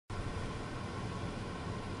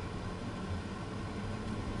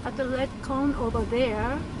At the red cone over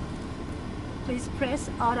there, please press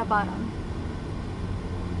auto button.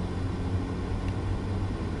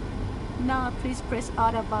 Now please press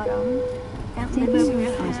auto button and remove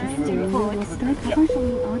your hand to port.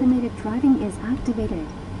 Partially automated driving is activated.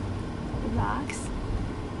 Relax.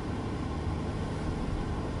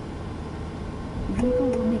 Vehicle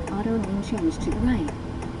will make auto lane change to the right.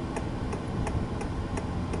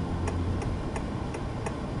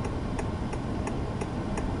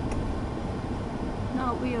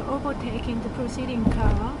 Now we are overtaking the preceding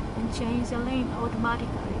car and change the lane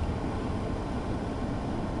automatically.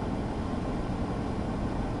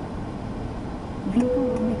 Vehicle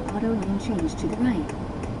will make auto lane change to the right.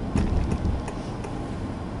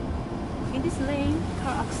 In this lane,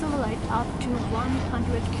 car accelerates up to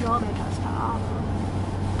 100 kilometers per hour.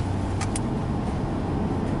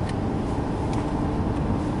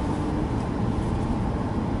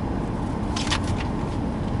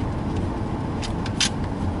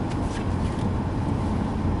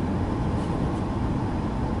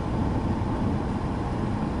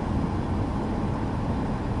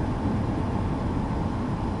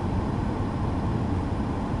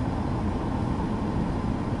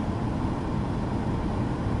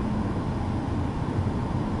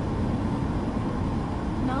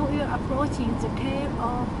 Approaching the tail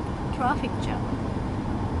of traffic jam,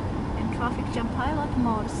 and traffic jam pilot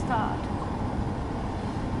mode start.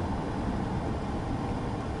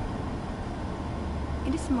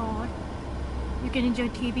 In this mode, you can enjoy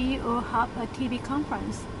TV or have a TV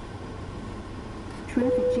conference.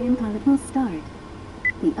 Traffic jam pilot will start.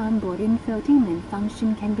 The onboard infotainment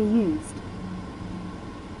function can be used.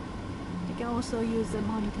 You can also use the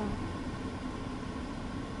monitor.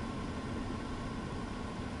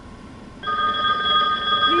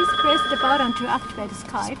 Press the button to activate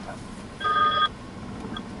Skype.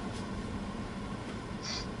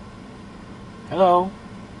 Hello.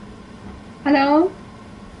 Hello.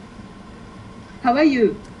 How are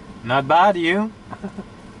you? Not bad, you?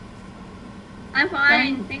 I'm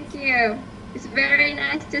fine, thank you. It's very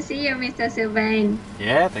nice to see you, Mr. Sylvain.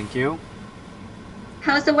 Yeah, thank you.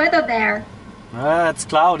 How's the weather there? It's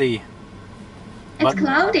cloudy. It's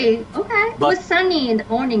cloudy. Okay. It was sunny in the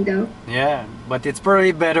morning though. Yeah, but it's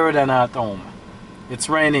probably better than at home. It's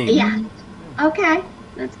raining. Yeah. Okay.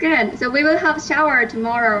 That's good. So we will have shower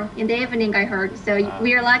tomorrow in the evening, I heard. So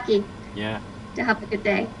we are lucky. Yeah. To have a good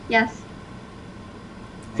day. Yes.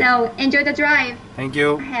 So enjoy the drive. Thank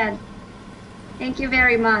you. Ahead. Thank you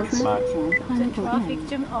very much. The traffic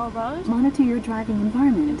jam over. Monitor your driving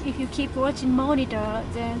environment. If you keep watching monitor,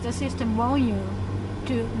 then the system warns you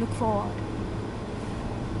to look forward.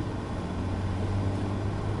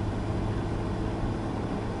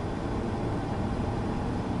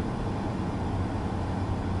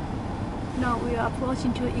 Now we are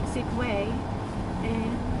approaching to exit way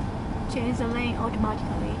and change the lane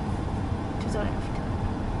automatically to the left.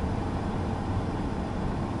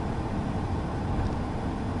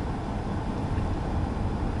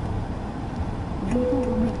 Vehicle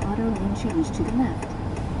will make auto lane change to the left.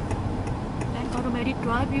 Then automatic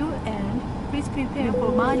drive view, and please prepare for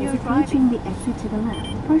Vehicle manual is approaching driving. the exit to the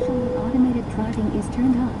left. Partially automated driving is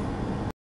turned off.